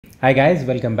Hi guys,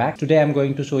 welcome back. Today I'm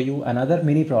going to show you another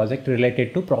mini project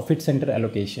related to Profit Center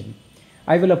Allocation.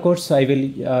 I will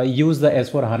use the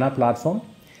S4 HANA platform.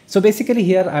 So basically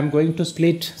here I'm going to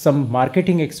split some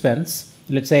marketing expense,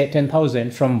 let's say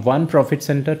 10,000 from one profit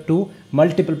center to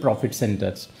multiple profit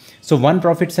centers. So one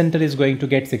profit center is going to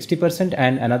get 60%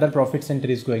 and another profit center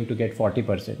is going to get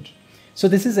 40%. So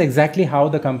this is exactly how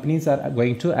the companies are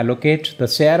going to allocate the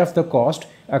share of the cost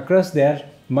across their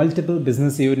multiple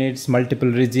business units, multiple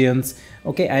regions,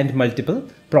 okay, and multiple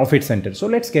profit centers. So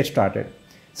let's get started.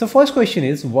 So first question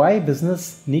is, why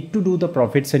business need to do the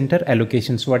profit center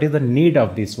allocations? What is the need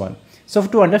of this one? So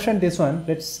to understand this one,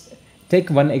 let's take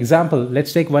one example.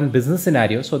 Let's take one business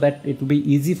scenario so that it will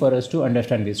be easy for us to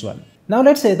understand this one. Now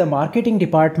let's say the marketing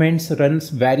departments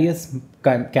runs various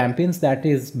campaigns that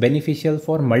is beneficial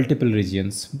for multiple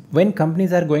regions. When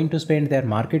companies are going to spend their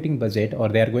marketing budget or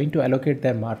they are going to allocate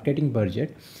their marketing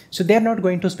budget, so they are not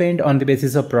going to spend on the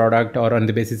basis of product or on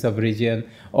the basis of region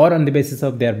or on the basis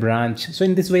of their branch. So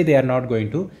in this way, they are not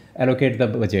going to allocate the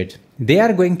budget. They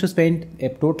are going to spend a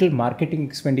total marketing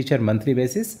expenditure monthly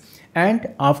basis,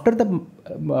 and after the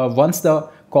once the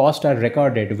costs are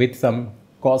recorded with some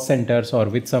cost centers or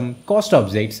with some cost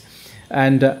objects,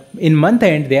 and in month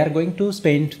end they are going to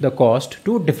spend the cost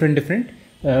to different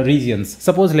regions.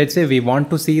 Suppose let's say we want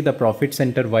to see the profit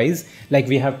center wise, like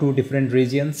we have two different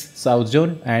regions, south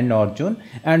zone and north zone,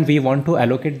 and we want to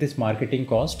allocate this marketing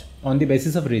cost on the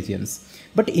basis of regions.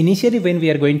 But initially when we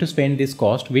are going to spend this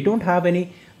cost, we don't have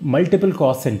any multiple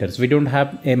cost centers. We don't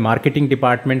have a marketing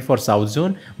department for south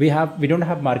zone. We don't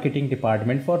have marketing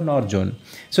department for north zone.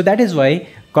 So that is why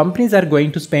companies are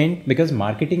going to spend, because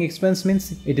marketing expense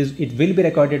means it will be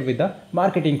recorded with the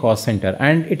marketing cost center,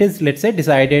 and it is, let's say,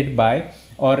 decided by,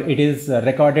 or it is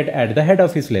recorded at the head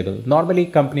office level. Normally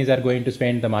companies are going to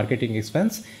spend the marketing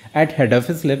expense at head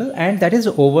office level, and that is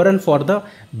overall for the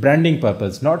branding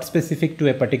purpose, not specific to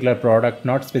a particular product,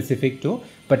 not specific to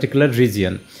particular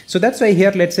region. So that's why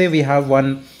here, let's say we have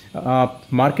one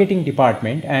marketing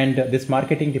department, and this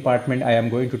marketing department I am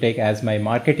going to take as my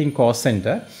marketing cost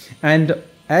center, and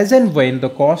as and when the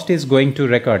cost is going to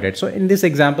record it. So in this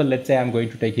example, let's say I'm going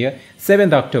to take here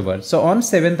 7th October. So on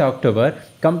 7th October,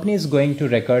 company is going to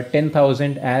record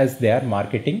 10,000 as their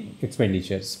marketing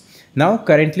expenditures. Now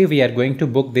currently we are going to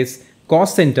book this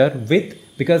cost center with,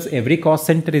 because every cost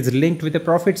center is linked with a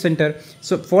profit center.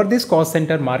 So for this cost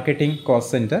center, marketing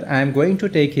cost center, I am going to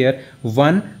take here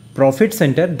one profit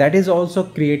center that is also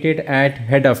created at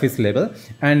head office level,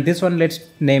 and this one let's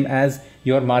name as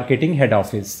your marketing head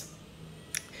office.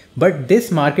 But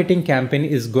this marketing campaign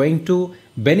is going to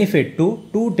benefit to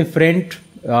two different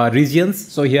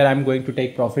regions. So here I'm going to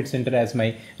take profit center as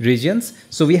my regions.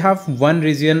 So we have one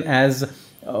region as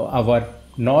our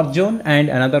north zone and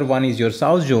another one is your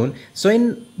south zone. So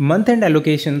in month end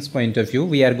allocations point of view,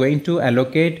 we are going to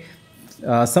allocate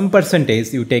some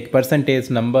percentage. You take percentage,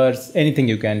 numbers, anything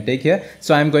you can take here.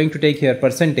 So I'm going to take here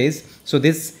percentage. So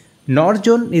this north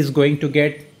zone is going to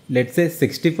get, let's say,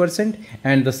 60%,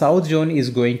 and the south zone is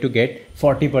going to get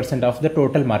 40% of the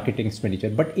total marketing expenditure.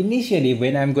 But initially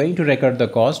when I'm going to record the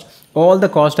cost, all the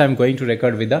cost I'm going to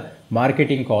record with the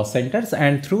marketing cost centers,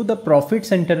 and through the profit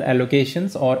center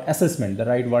allocations or assessment, the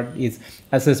right word is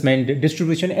assessment,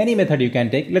 distribution, any method you can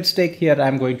take. Let's take here,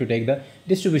 I'm going to take the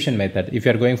distribution method. If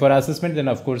you are going for assessment, then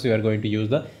of course you are going to use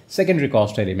the secondary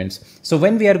cost elements. So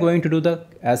when we are going to do the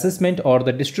assessment or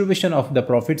the distribution of the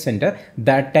profit center,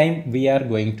 that time we are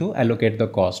going to allocate the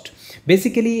cost.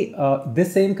 Basically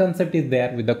this same concept is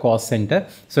there with the cost center.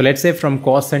 So let's say from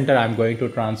cost center I'm going to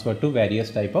transfer to various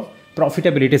type of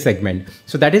profitability segment.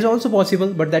 So that is also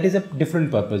possible, but that is a different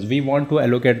purpose. We want to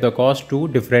allocate the cost to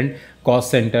different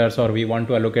cost centers, or we want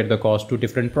to allocate the cost to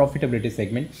different profitability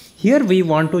segment. Here we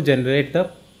want to generate the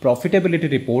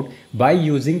profitability report by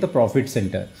using the profit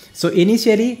center. So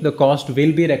initially the cost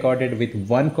will be recorded with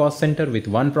one cost center, with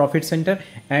one profit center,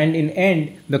 and in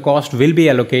end the cost will be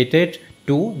allocated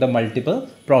to the multiple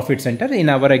profit center. In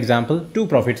our example, two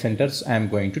profit centers I am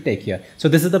going to take here. So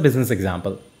this is the business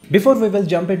example. Before we will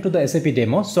jump into the SAP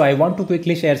demo, so I want to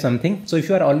quickly share something. So if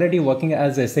you are already working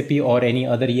as SAP or any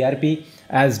other ERP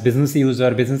as business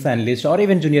user, business analyst, or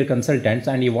even junior consultants,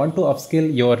 and you want to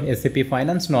upskill your SAP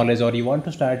finance knowledge, or you want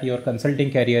to start your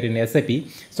consulting career in SAP,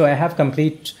 so I have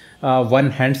complete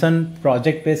one hands-on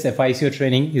project-based FICO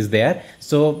training is there,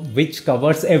 so which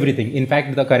covers everything. In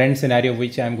fact, the current scenario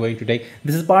which I am going to take,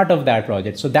 this is part of that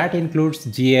project. So that includes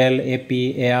GL,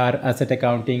 AP, AR, asset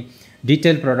accounting,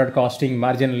 detailed product costing,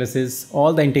 margin analysis,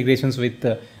 all the integrations with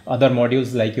other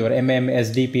modules like your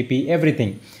SD, PP,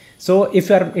 everything. So if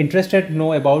you are interested to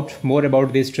know more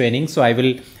about this training, so I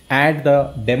will add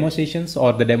the demo sessions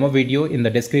or the demo video in the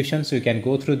description, so you can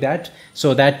go through that,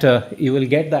 so that you will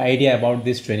get the idea about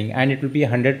this training, and it will be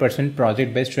 100%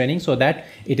 project based training, so that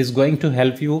it is going to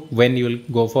help you when you will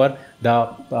go for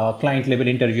the client level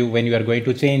interview, when you are going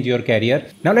to change your career.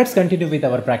 Now let's continue with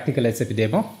our practical SAP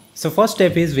demo. So first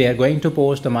step is we are going to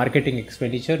post the marketing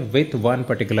expenditure with one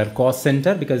particular cost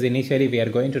center, because initially we are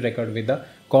going to record with the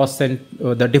cost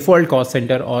center, the default cost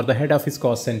center or the head office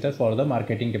cost center for the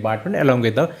marketing department along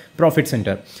with the profit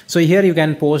center. So here you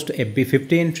can post a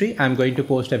B50 entry. I'm going to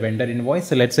post a vendor invoice.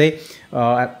 So let's say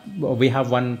we have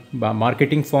one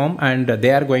marketing firm and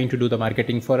they are going to do the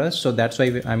marketing for us. So that's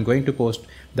why I'm going to post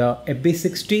the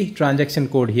FB60 transaction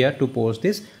code here to post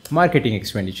this marketing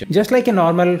expenditure. Just like a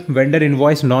normal vendor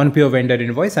invoice, non-pure vendor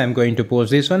invoice, I'm going to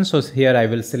post this one. So here I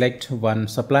will select one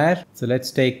supplier. So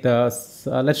let's take this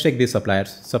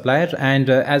supplier, and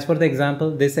as for the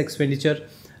example, this expenditure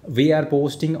we are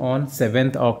posting on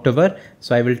 7th October.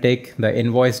 So I will take the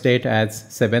invoice date as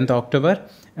 7th October,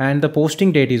 and the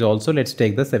posting date is also, let's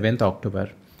take the 7th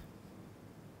October.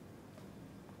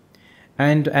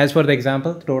 And as for the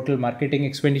example, total marketing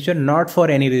expenditure, not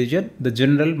for any region, the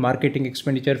general marketing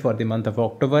expenditure for the month of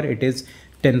October, it is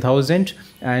 10,000.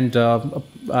 And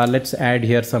let's add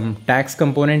here some tax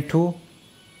component too.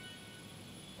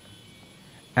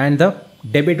 And the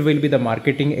debit will be the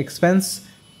marketing expense.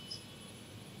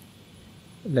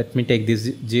 Let me take this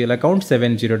GL account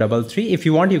 7033. If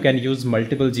you want, you can use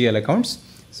multiple GL accounts.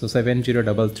 So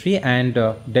 7033, and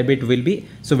debit will be,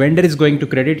 so vendor is going to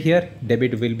credit here,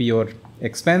 debit will be your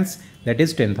expense, that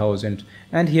is 10,000.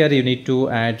 And here you need to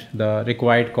add the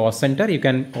required cost center. You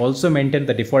can also maintain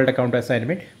the default account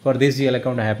assignment. For this GL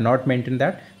account I have not maintained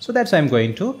that, so that's I'm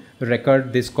going to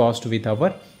record this cost with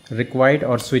our required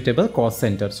or suitable cost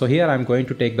center. So here I'm going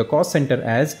to take the cost center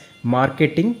as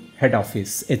marketing head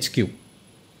office HQ.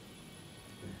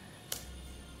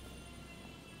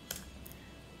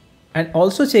 And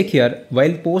also check here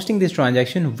while posting this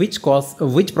transaction which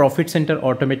profit center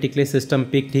automatically system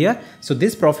picked here. So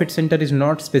this profit center is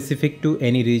not specific to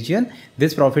any region.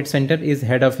 This profit center is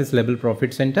head office level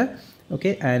profit center.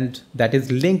 Okay, and that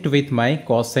is linked with my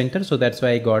cost center. So that's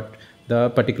why I got the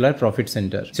particular profit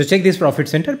center. So check this profit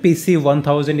center. PC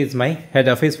 1000 is my head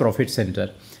office profit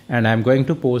center, and I'm going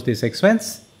to post this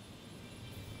expense.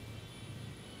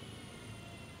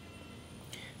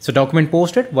 So document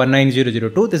posted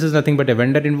 19002. This is nothing but a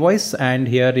vendor invoice, and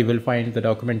here you will find the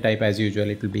document type as usual.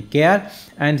 It will be KR,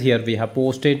 and here we have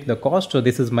posted the cost. So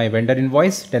this is my vendor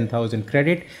invoice, 10,000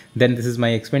 credit. Then this is my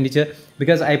expenditure,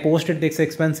 because I posted this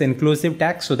expense inclusive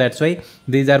tax. So that's why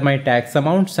these are my tax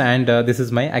amounts, and this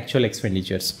is my actual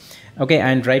expenditures. Okay,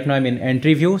 and right now I'm in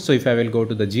entry view. So if I will go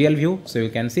to the GL view, so you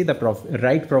can see the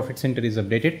right profit center is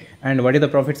updated. And what is the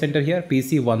profit center here?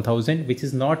 PC 1000, which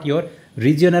is not your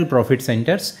regional profit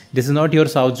centers. This is not your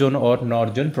South Zone or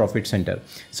North Zone profit center.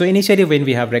 So initially when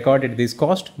we have recorded this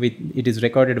cost, it is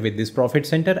recorded with this profit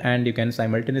center, and you can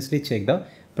simultaneously check the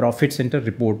profit center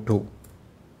report too.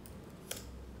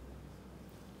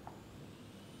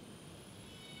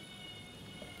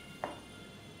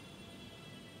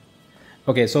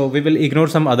 Okay, so we will ignore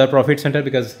some other profit center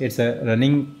because it's a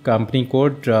running company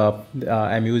code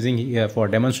I'm using here for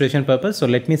demonstration purpose. So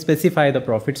let me specify the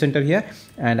profit center here.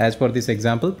 And as for this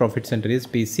example, profit center is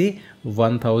PC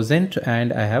 1000,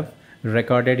 and I have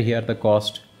recorded here the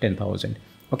cost 10,000.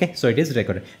 Okay, so it is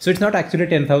recorded. So it's not actually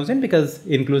 10,000 because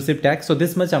inclusive tax. So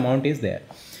this much amount is there.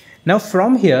 Now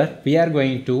from here, we are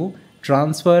going to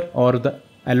transfer or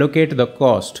allocate the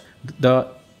cost, the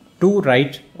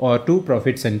two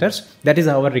profit centers. That is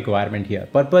our requirement here.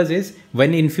 Purpose is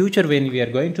when in future when we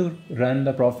are going to run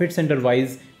the profit center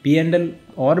wise P&L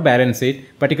or balance sheet,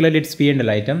 particularly its P&L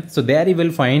item. So there you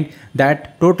will find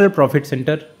that total profit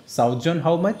center South Zone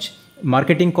how much,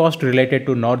 marketing cost related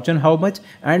to North Zone how much,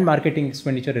 and marketing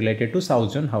expenditure related to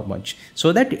South Zone how much.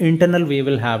 So that internal we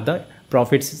will have the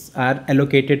profits are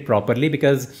allocated properly,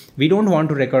 because we don't want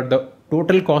to record the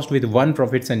total cost with one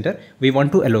profit center. We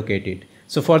want to allocate it.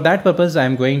 So for that purpose,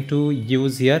 I'm going to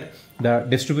use here the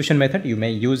distribution method. You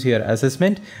may use here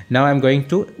assessment. Now I'm going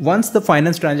to, once the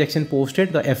finance transaction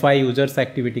posted, the FI users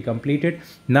activity completed,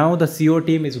 now the CO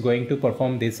team is going to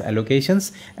perform these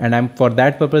allocations. And for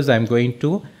that purpose, I'm going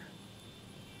to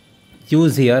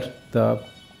use here the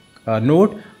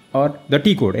node or the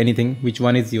T code, anything, which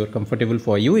one is your comfortable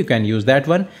for you. You can use that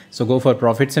one. So go for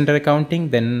profit center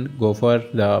accounting, then go for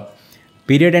the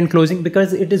period and closing,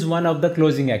 because it is one of the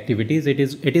closing activities. It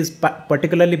is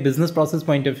particularly business process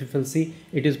point of view. If you'll see,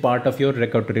 it is part of your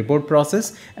record to report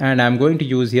process. And I'm going to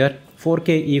use here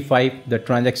 4KE5, the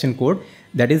transaction code,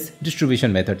 that is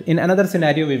distribution method. In another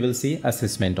scenario, we will see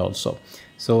assessment also.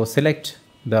 So select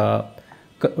the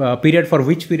period for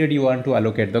which period you want to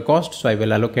allocate the cost. So I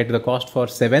will allocate the cost for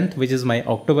 7th, which is my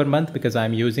October month, because I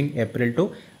am using April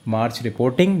to March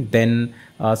reporting. Then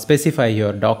specify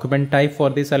your document type for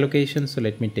this allocation. So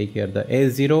let me take here the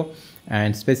A0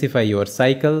 and specify your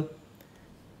cycle.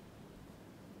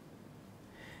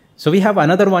 So we have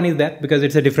another one is that because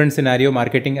it's a different scenario,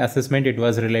 marketing assessment, it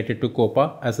was related to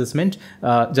COPA assessment,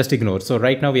 just ignore. So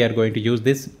right now we are going to use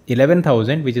this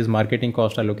 11,000, which is marketing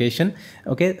cost allocation.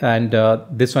 Okay. And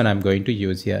this one I'm going to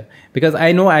use here because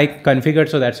I know I configured.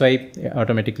 So that's why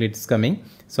automatically it's coming.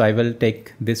 So I will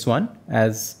take this one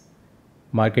as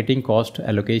marketing cost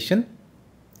allocation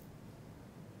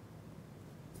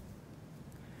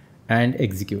and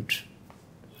execute.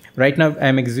 Right now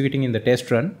I'm executing in the test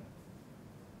run.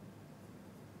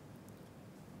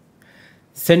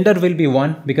 Sender will be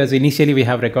 1 because initially we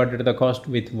have recorded the cost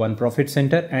with 1 profit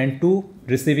center and 2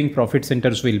 receiving profit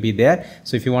centers will be there.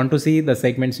 So if you want to see the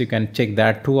segments, you can check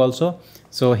that too also.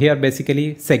 So here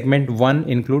basically segment 1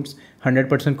 includes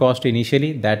 100% cost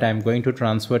initially that I'm going to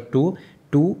transfer to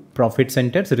 2 profit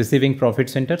centers, receiving profit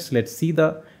centers. Let's see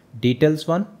the details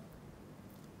one.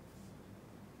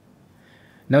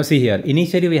 Now see here,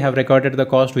 initially we have recorded the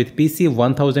cost with PC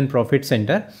 1000 profit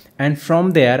center, and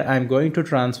from there I'm going to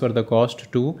transfer the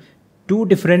cost to 2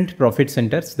 different profit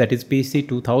centers, that is PC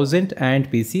 2000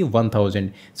 and PC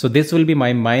 1000. So this will be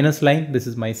my minus line, this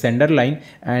is my sender line,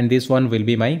 and this one will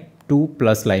be my 2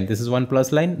 plus line. This is 1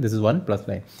 plus line, this is 1 plus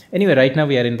line. Anyway, right now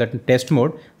we are in the test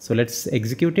mode. So let's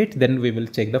execute it, then we will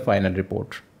check the final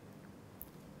report.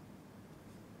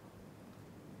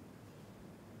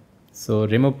 So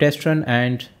remove test run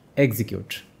and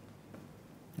execute,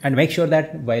 and make sure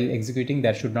that while executing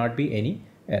there should not be any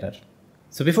error.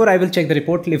 So before I will check the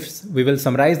report lifts, we will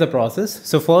summarize the process.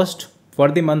 So first, for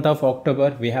the month of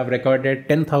October, we have recorded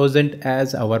 10,000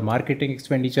 as our marketing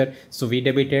expenditure. So we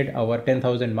debited our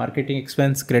 10,000 marketing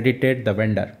expense, credited the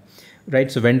vendor,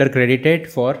 right? So vendor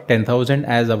credited for 10,000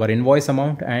 as our invoice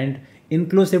amount, and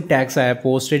inclusive tax I have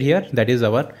posted here, that is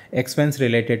our expense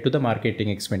related to the marketing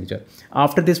expenditure.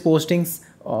 After these postings,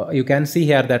 you can see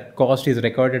here that cost is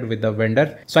recorded with the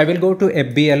vendor. So I will go to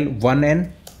FBL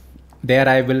 1N. There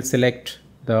I will select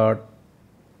the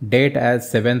date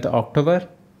as 7th October.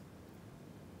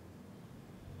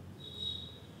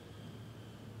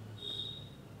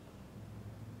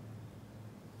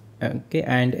 Okay,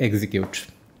 and execute.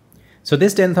 So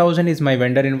this 10,000 is my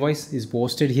vendor invoice is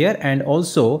posted here, and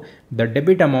also the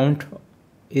debit amount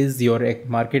is your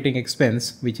marketing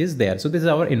expense, which is there. So this is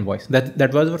our invoice.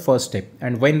 That was our first step.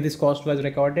 And when this cost was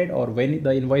recorded, or when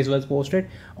the invoice was posted,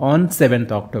 on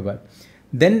 7th October.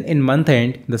 Then in month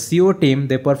end, the CO team,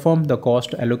 they perform the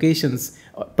cost allocations,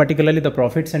 particularly the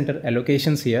profit center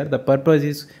allocations here. The purpose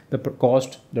is the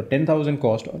cost, the 10,000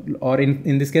 cost, or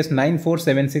in this case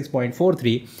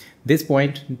 9476.43.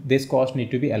 This cost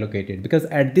need to be allocated, because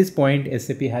at this point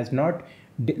SAP has not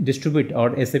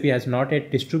SAP has not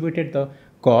yet distributed the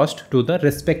cost to the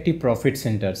respective profit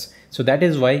centers. So that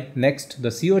is why next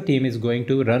the CO team is going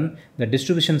to run the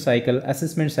distribution cycle,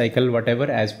 assessment cycle,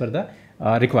 whatever as per the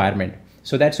requirement.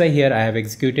 So that's why here I have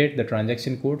executed the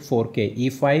transaction code for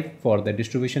KEU5 for the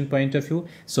distribution point of view.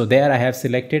 So there I have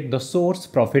selected the source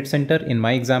profit center. In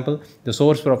my example, the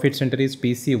source profit center is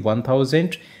PC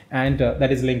 1000, and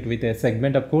that is linked with a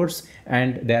segment, of course.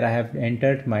 And there I have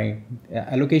entered my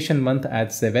allocation month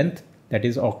as 7th, that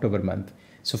is October month.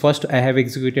 So first I have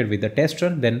executed with the test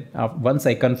run, then once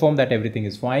I confirm that everything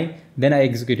is fine, then I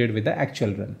executed with the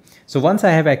actual run. So once I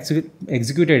have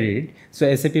executed it,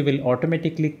 so SAP will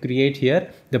automatically create here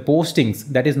the postings,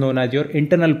 that is known as your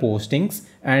internal postings,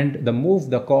 and move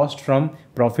the cost from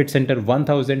profit center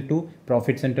 1000 to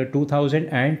profit center 2000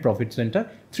 and profit center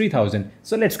 3000.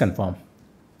 So let's confirm.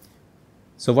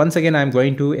 So once again, I'm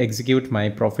going to execute my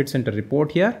profit center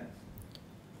report here.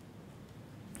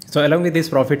 So along with this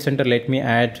profit center, let me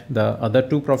add the other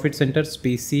 2 profit centers,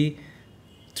 PC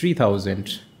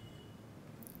 3000,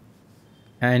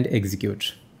 and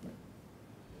execute.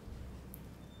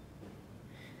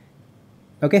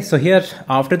 Okay, so here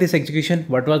after this execution,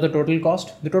 what was the total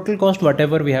cost? The total cost,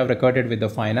 whatever we have recorded with the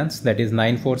finance, that is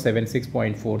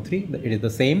 9476.43, it is the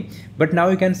same, but now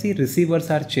you can see receivers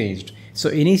are changed. So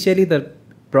initially the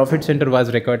profit center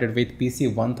was recorded with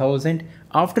PC 1000.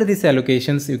 After these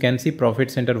allocations, you can see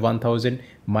profit center 1000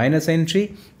 minus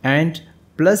entry and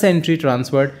plus entry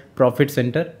transferred profit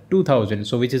center 2000.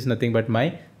 So which is nothing but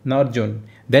my Narjun.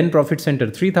 Then Profit Center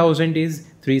 3000 is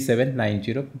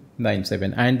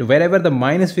 379097, and wherever the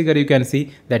minus figure you can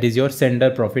see, that is your sender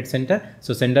Profit Center.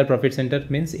 So sender Profit Center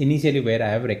means initially where I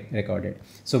have recorded.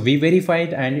 So we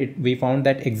verified and we found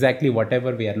that exactly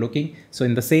whatever we are looking. So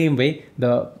in the same way,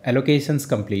 the allocations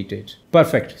completed.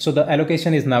 Perfect. So the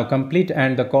allocation is now complete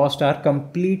and the costs are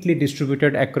completely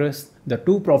distributed across the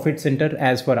 2 Profit Center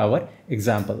as per our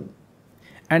example.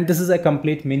 And this is a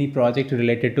complete mini project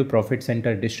related to Profit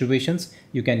Center distributions.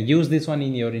 You can use this one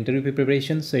in your interview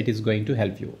preparation, so it is going to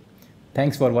help you.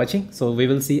 Thanks for watching. So we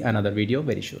will see another video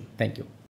very soon. Thank you.